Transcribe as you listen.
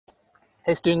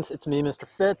Hey students, it's me, Mr.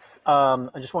 Fitz. I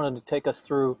just wanted to take us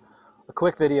through a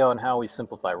quick video on how we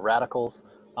simplify radicals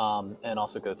and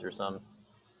also go through some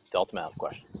Deltamath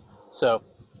questions. So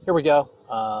here we go.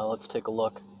 Let's take a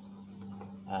look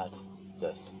at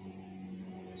this.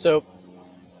 So,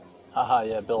 haha,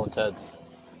 yeah, Bill and Ted's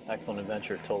Excellent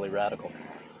Adventure, totally radical.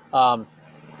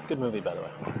 Good movie, by the way.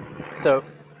 So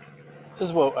this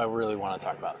is what I really want to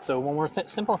talk about. So when we're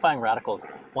simplifying radicals,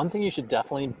 one thing you should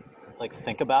definitely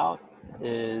think about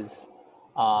is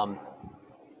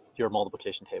your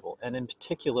multiplication table, and in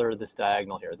particular this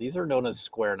diagonal here. These are known as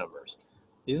square numbers.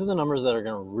 These are the numbers that are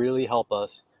going to really help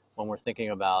us when we're thinking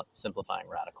about simplifying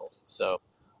radicals. So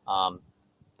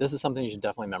this is something you should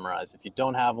definitely memorize. If you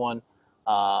don't have one,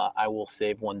 I will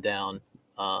save one down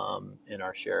in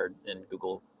our shared in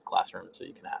Google Classroom so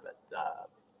you can have it.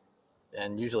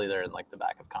 And usually they're in the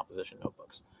back of composition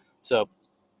notebooks. So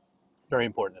very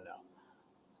important to know.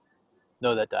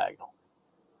 Know that diagonal.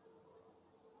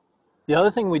 The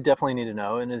other thing we definitely need to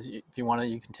know, and is if you want to,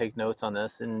 you can take notes on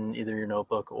this in either your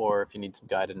notebook, or if you need some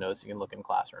guided notes, you can look in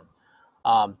Classroom.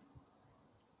 The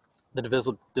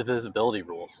divisibility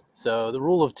rules. So the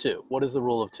rule of two. What is the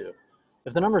rule of two?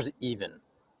 If the number is even,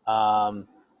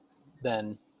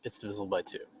 then it's divisible by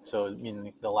 2. So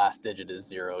meaning the last digit is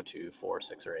 0, 2, 4,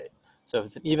 6, or 8. So if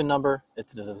it's an even number,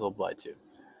 it's divisible by 2.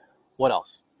 What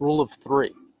else? Rule of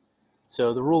 3.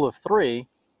 So the rule of 3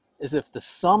 is if the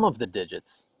sum of the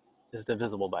digits is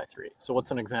divisible by 3. So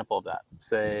what's an example of that?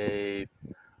 Say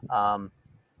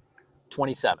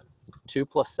 27. 2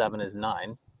 plus 7 is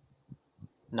 9.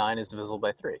 9 is divisible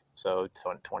by 3. So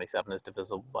 27 is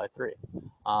divisible by 3.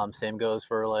 Same goes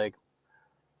for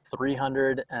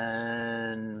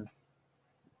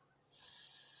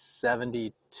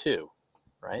 372,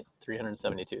 right?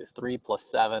 372 is 3 plus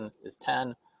 7 is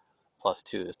 10, plus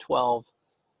 2 is 12.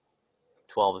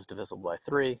 12 is divisible by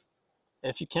 3.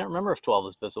 If you can't remember if 12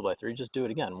 is divisible by 3, just do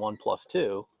it again. 1 plus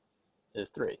 2 is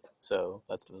 3. So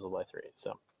that's divisible by 3.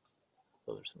 So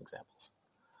those are some examples.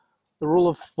 The rule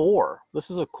of 4. This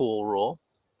is a cool rule.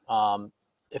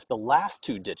 If the last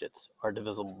two digits are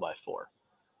divisible by 4.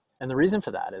 And the reason for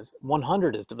that is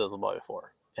 100 is divisible by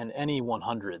 4. And any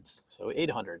 100s, so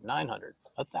 800, 900,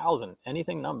 1,000,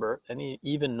 anything number, any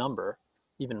even number,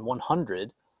 even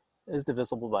 100 is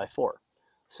divisible by 4.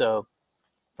 So,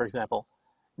 for example,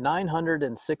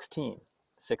 916.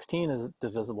 16 is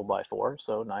divisible by 4,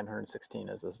 so 916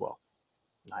 is as well.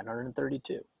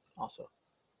 932 also.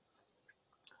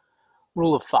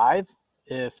 Rule of 5,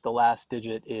 if the last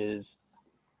digit is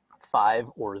 5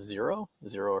 or 0,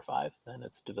 0 or 5, then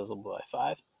it's divisible by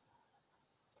 5.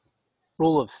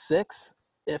 Rule of 6,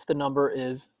 if the number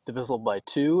is divisible by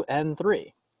 2 and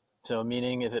 3. So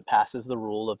meaning if it passes the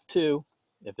rule of 2,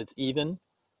 if it's even,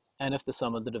 and if the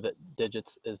sum of the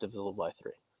digits is divisible by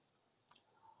 3.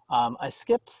 I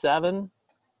skipped 7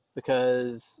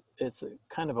 because it's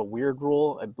kind of a weird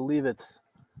rule. I believe it's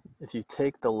if you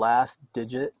take the last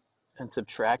digit and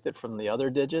subtract it from the other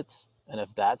digits, and if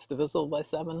that's divisible by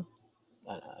 7,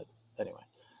 anyway.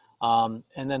 And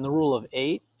then the rule of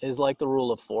 8 is like the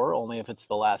rule of 4, only if it's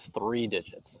the last 3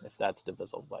 digits, if that's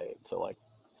divisible by 8. So like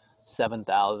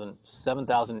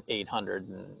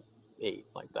 7,808,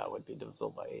 like that would be divisible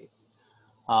by 8.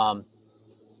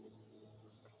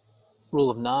 Rule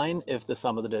of 9, if the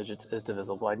sum of the digits is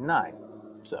divisible by 9.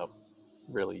 So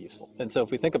really useful. And so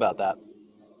if we think about that,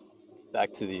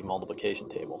 back to the multiplication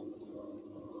table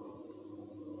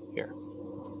here.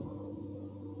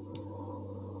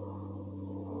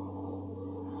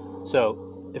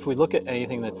 So if we look at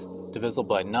anything that's divisible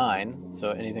by 9, so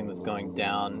anything that's going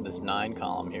down this 9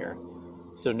 column here,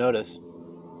 so notice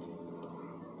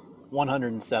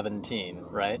 117,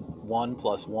 right? 1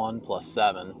 plus 1 plus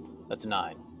 7, that's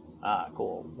 9. Ah,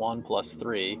 cool. 1 plus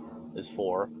 3 is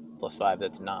 4, plus 5,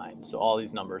 that's 9. So all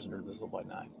these numbers are divisible by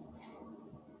 9.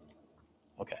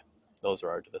 Okay, those are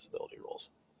our divisibility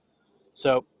rules.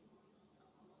 So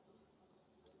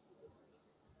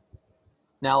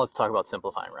now let's talk about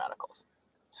simplifying radicals.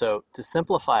 So to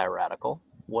simplify a radical,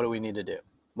 what do we need to do?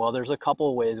 Well, there's a couple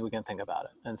of ways we can think about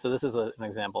it. And so this is an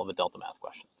example of a Deltamath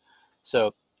question.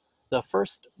 So the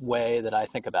first way that I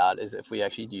think about is if we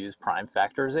actually use prime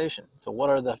factorization. So what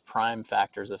are the prime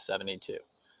factors of 72?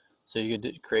 So you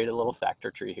could create a little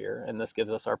factor tree here, and this gives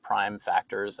us our prime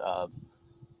factors of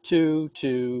 2,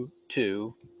 2,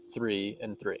 2, 3,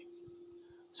 and 3.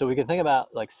 So we can think about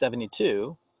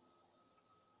 72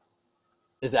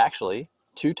 is actually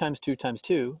 2 times 2 times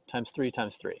 2 times 3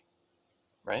 times 3,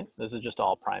 right? This is just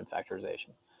all prime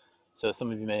factorization. So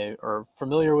some of you may are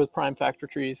familiar with prime factor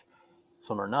trees,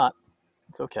 some are not.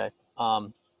 It's okay.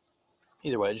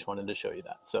 Either way, I just wanted to show you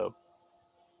that. So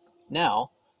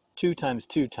Now, 2 times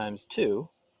 2 times 2,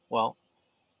 well,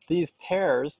 these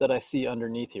pairs that I see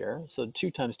underneath here, so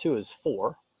 2 times 2 is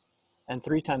 4, and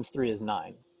 3 times 3 is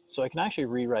 9. So I can actually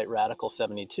rewrite radical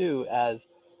 72 as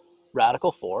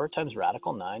radical 4 times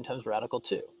radical 9 times radical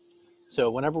 2.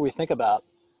 So whenever we think about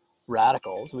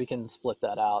radicals, we can split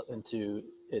that out into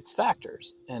its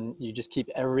factors, and you just keep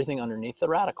everything underneath the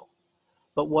radical.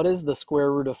 But what is the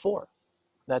square root of 4?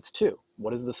 That's 2.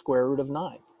 What is the square root of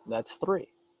 9? That's 3.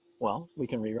 Well, we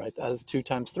can rewrite that as 2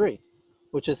 times 3,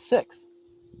 which is 6.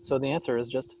 So the answer is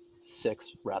just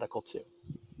 6 radical 2.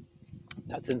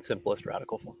 That's in simplest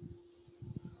radical form.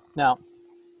 Now,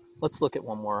 let's look at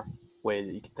one more way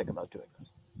that you can think about doing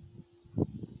this.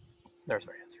 There's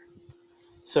our answer.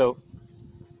 So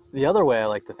the other way I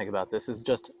like to think about this is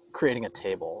just creating a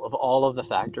table of all of the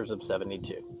factors of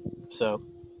 72. So,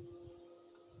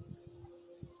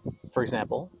 for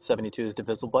example, 72 is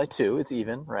divisible by 2. It's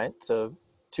even, right? So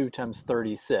 2 times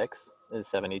 36 is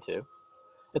 72.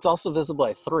 It's also divisible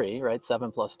by 3, right?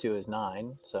 7 plus 2 is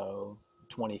 9. So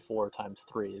 24 times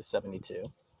 3 is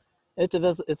 72.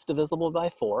 It's divisible by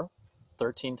 4.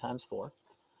 13 times 4.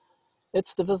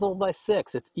 It's divisible by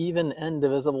 6. It's even and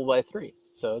divisible by 3.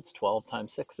 So it's 12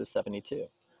 times 6 is 72.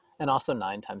 And also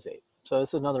 9 times 8. So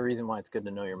this is another reason why it's good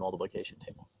to know your multiplication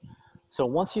table. So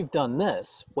once you've done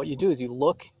this, what you do is you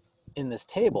look in this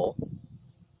table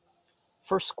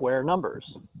for square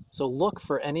numbers. So look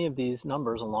for any of these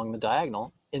numbers along the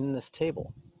diagonal in this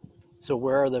table. So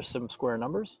where are there some square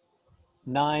numbers?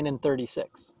 9 and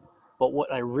 36. But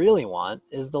what I really want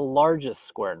is the largest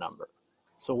square number.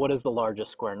 So what is the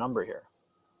largest square number here?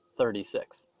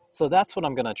 36. So that's what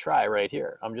I'm going to try right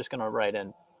here. I'm just going to write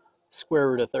in square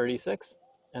root of 36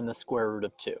 and the square root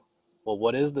of 2. Well,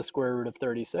 what is the square root of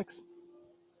 36?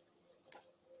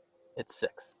 It's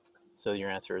 6. So your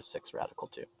answer is 6 radical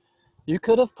 2. You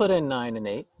could have put in 9 and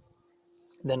 8.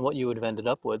 Then what you would have ended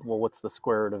up with, well, what's the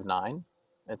square root of 9?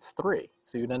 It's 3.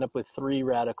 So you'd end up with 3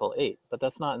 radical 8. But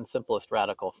that's not in simplest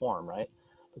radical form, right?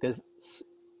 Because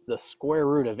the square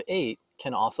root of 8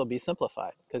 can also be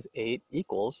simplified, because 8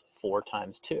 equals 4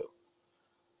 times 2.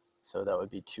 So that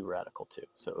would be 2 radical 2.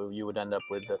 So you would end up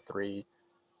with the 3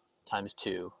 times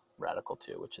 2 radical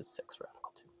 2, which is 6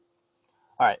 radical 2.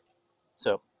 All right,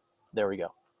 so there we go.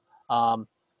 I'm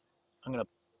going to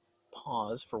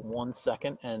pause for 1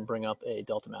 second and bring up a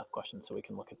Deltamath question so we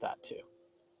can look at that too.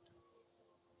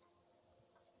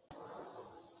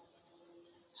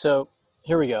 So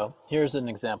here we go. Here's an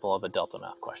example of a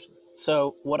Deltamath question.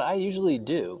 So what I usually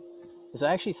do is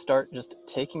I actually start just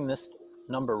taking this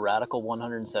number radical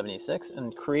 176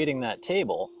 and creating that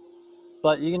table.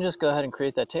 But you can just go ahead and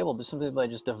create that table but simply by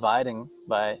just dividing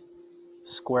by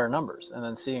square numbers and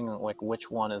then seeing like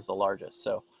which one is the largest.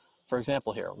 So for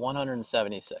example here,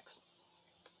 176.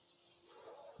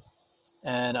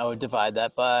 And I would divide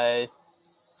that by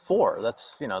 4.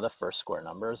 That's, the first square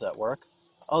number. Does that work?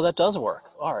 Oh, that does work.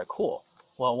 All right, cool.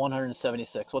 Well,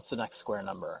 176, what's the next square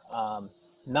number?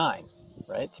 9,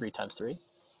 right? 3 times 3.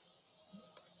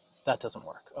 That doesn't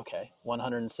work. Okay,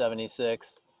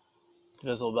 176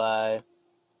 divisible by,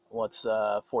 what's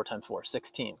 4 times 4?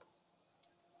 16.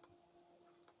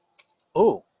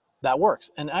 Oh, that works.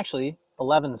 And actually,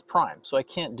 11 is prime, so I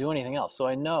can't do anything else. So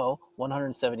I know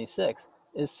 176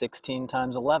 is 16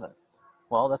 times 11.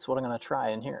 Well, that's what I'm going to try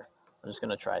in here. I'm just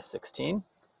going to try 16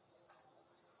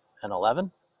 and 11.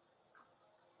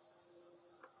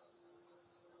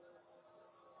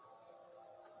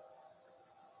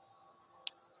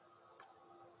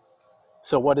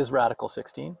 So what is radical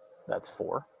 16? That's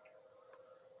 4.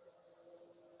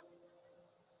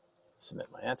 Submit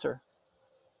my answer.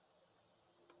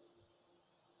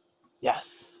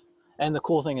 Yes. And the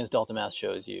cool thing is Deltamath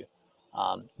shows you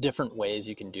different ways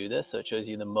you can do this. So it shows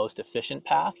you the most efficient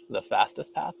path, the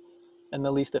fastest path, and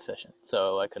the least efficient.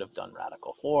 So I could have done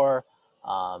radical 4.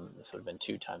 This would have been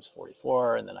 2 times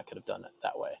 44, and then I could have done it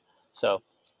that way. So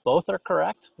both are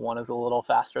correct. One is a little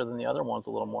faster than the other. One's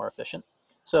a little more efficient.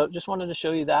 So just wanted to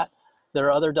show you that. There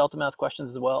are other Deltamath questions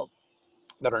as well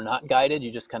that are not guided.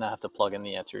 You just kind of have to plug in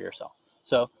the answer yourself.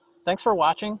 So thanks for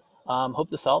watching. Hope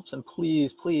this helps. And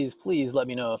please, please, please let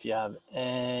me know if you have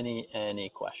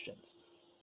any questions.